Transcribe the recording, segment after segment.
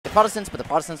Protestants, but the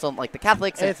Protestants don't like the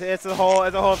Catholics. It's a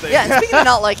whole thing. Yeah, and speaking of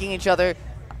not liking each other,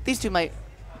 these two might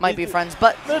be friends,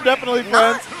 but they're definitely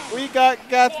friends. We got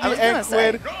Gatsby and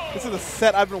Quidd. This is a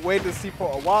set I've been waiting to see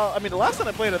for a while. I mean, the last time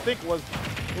I played, I think, was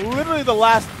literally the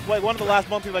last, like one of the last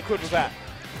months that Quidd was at.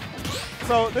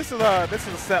 So this is a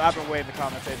set I've been waiting to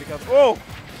commentate because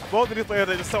both of these players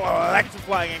are just so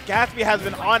electrifying, and Gatsby has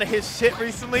been on his shit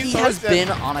recently. He has been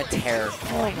on a tear.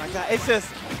 Oh my god, it's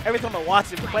just every time I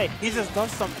watch him play, he just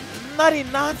does some nutty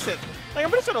nonsense. Like I'm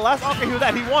pretty sure the last Encore he was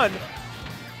at, he won.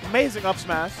 Amazing up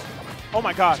smash. Oh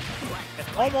my god,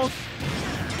 it's almost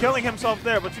killing himself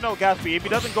there. But you know, Gatsby, if he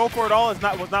doesn't go for it all, was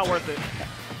not worth it.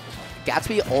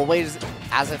 Gatsby always,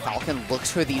 as a Falcon,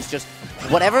 looks for these just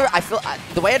whatever. I feel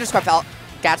the way I describe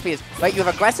Gatsby is, right, you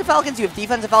have aggressive Falcons, you have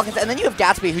defensive Falcons, and then you have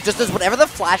Gatsby, who just does whatever the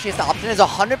flashiest option is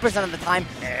 100% of the time.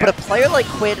 But a player like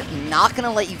Quidd, not going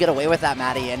to let you get away with that,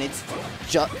 Maddie, and it's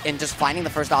just finding the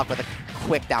first stock with a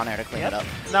quick down air to clean it up.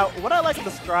 Now, what I like to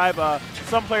describe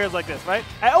some players like this, right?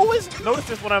 I always notice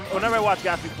this whenever I watch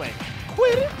Gatsby playing.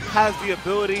 Quidd has the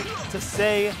ability to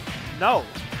say no.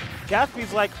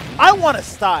 Gatsby's like, I want to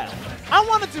style. I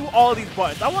want to do all these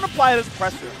buttons. I want to apply this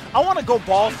pressure. I want to go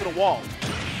balls to the wall.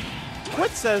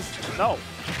 Quidd says no.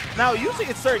 Now, usually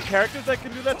it's certain characters that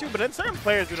can do that too, but then certain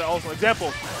players do that also.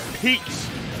 Example, Peach,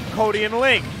 Cody, and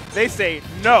Ling. They say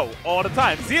no all the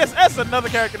time. ZSS, another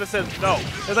character that says no.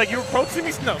 It's like, you're approaching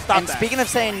me? No, stop that. And speaking of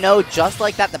saying no, just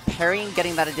like that, the parrying,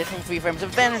 getting that additional 3 frames of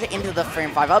advantage into the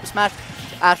frame 5 up smash.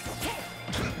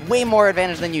 Way more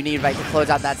advantage than you need, right, to close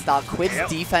out that stock. Quidd's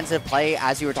defensive play,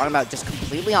 as you were talking about, just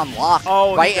completely on lock,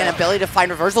 right? And ability to find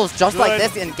reversals just like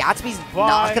this, and Gatsby's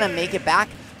not going to make it back.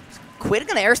 Quidd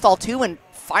going to air stall too and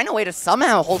find a way to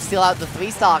somehow hold steal out the 3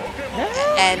 stock.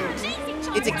 And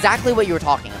it's exactly what you were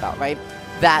talking about, right?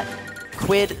 That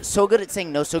Quidd, so good at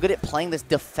saying no, so good at playing this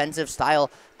defensive style.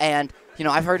 And, you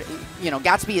know, I've heard, you know,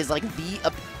 Gatsby is like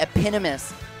the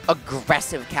eponymous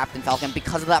aggressive Captain Falcon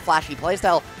because of that flashy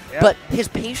playstyle. But his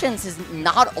patience is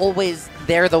not always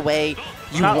there the way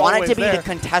you want it to be to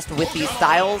contest with these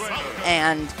styles.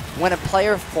 And when a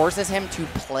player forces him to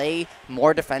play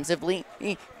more defensively,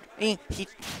 he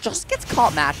just gets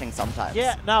caught mashing sometimes.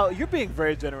 Yeah, now you're being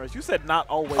very generous. You said not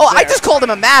always. Oh, I just called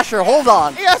him a masher. Hold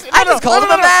on. Yes, I just called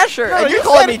him a masher. And you're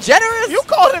calling me generous? You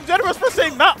called him generous for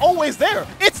saying not always there.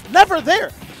 It's never there.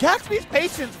 Gatsby's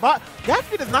patience, but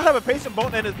Gatsby does not have a patient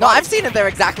bone in his body. No, I've seen it there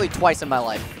exactly twice in my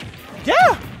life.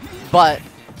 Yeah. But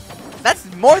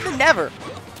that's more than never.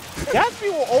 Gatsby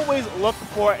will always look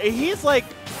for, he's like,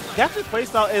 Gatsby's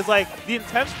playstyle is like the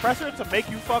intense pressure to make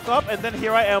you fuck up, and then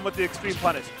here I am with the extreme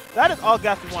punish. That is all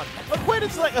Gatsby wants. But Quidd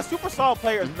is like a super solid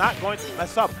player is not going to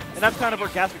mess up, and that's kind of where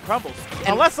Gatsby crumbles. And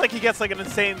unless like he gets like an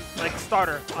insane like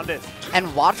starter on this.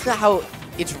 And watch how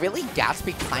it's really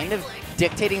Gatsby kind of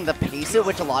dictating the pace at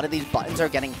which a lot of these buttons are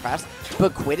getting pressed,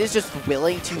 but Quidd is just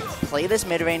willing to play this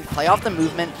mid-range, play off the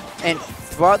movement, and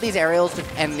throw out these aerials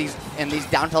and these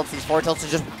down tilts, these forward tilts to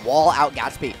just wall out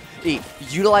Gatsby.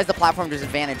 Utilize the platform to his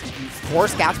advantage,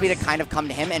 force Gatsby to kind of come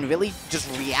to him and really just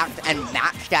react and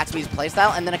match Gatsby's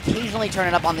playstyle, and then occasionally turn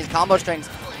it up on these combo strings.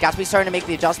 Gatsby's starting to make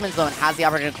the adjustments though and has the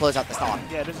opportunity to close out the stock.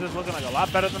 Yeah, this is looking like a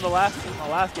lot better than the last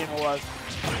game it was.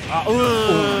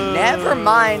 Ooh, never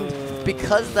mind,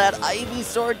 because that Ivy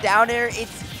sword down air,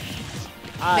 it's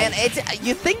man,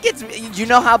 you think it's, you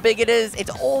know how big it is,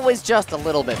 it's always just a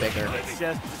little bit bigger. It's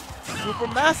just super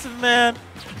massive, man.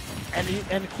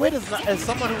 And Quidd is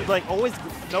someone who like always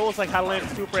knows like how to land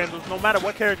super frames no matter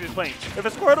what character he's playing. If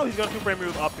it's Squirtle, he's going to super frame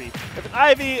with up B. If it's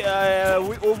Ivy,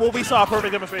 we saw a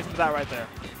perfect demonstration of that right there.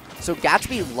 So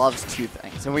Gatsby loves two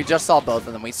things, and we just saw both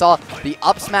of them. We saw the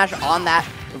up smash on that,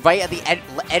 right at the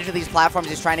edge of these platforms.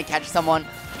 He's trying to catch someone,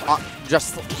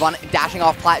 just dashing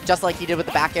off just like he did with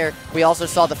the back air. We also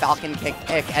saw the Falcon kick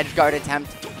edge guard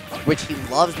attempt, which he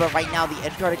loves, but right now the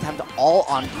edge guard attempt all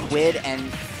on Quidd,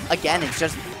 and again, it's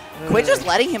just Quidd just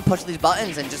letting him push these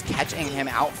buttons and just catching him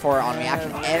out for it on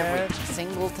reaction every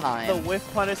single time. The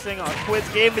whiff punishing on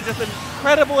Quidd's game is just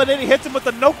incredible, and then he hits him with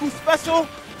the Noku special.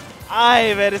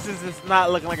 Man, this is just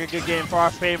not looking like a good game for our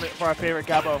favorite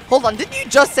Gabo. Hold on, didn't you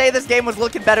just say this game was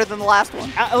looking better than the last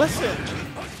one? Listen,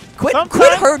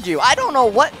 Quidd heard you. I don't know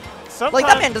what. Like,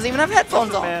 that man doesn't even have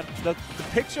headphones on. Man, the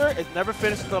picture is never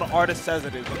finished until the artist says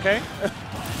it is, okay?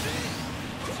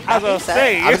 I was going to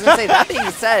say, that being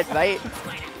said, right?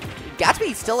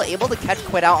 Gatsby still able to catch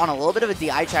Quidd out on a little bit of a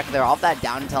DI check there off that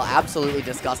down until absolutely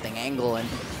disgusting angle. And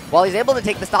while he's able to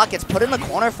take the stock, gets put in the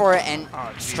corner for it and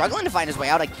struggling to find his way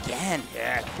out again.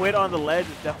 Yeah, Quidd on the ledge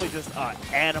is definitely just an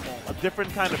animal, a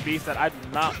different kind of beast that I do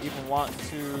not even want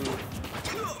to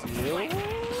deal with.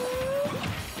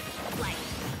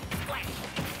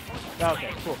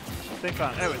 Okay, cool. Think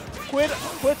on. Anyways,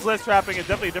 Quidd's ledge trapping is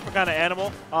definitely a different kind of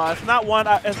animal. It's not one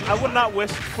I would not wish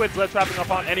Quidd's ledge trapping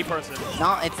upon any person.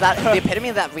 No, it's that the epitome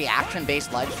of that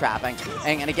reaction-based ledge trapping.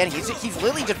 And again, he's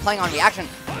literally just playing on reaction.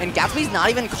 And Gatsby's not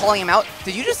even calling him out.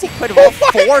 Did you just see Quidd roll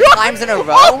 4 times in a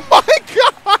row? Oh my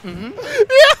god! Mm-hmm.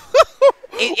 Yeah.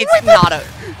 It's not a.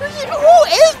 Who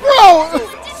is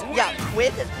bro? Yeah,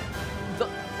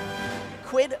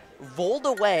 Quidd rolled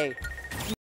away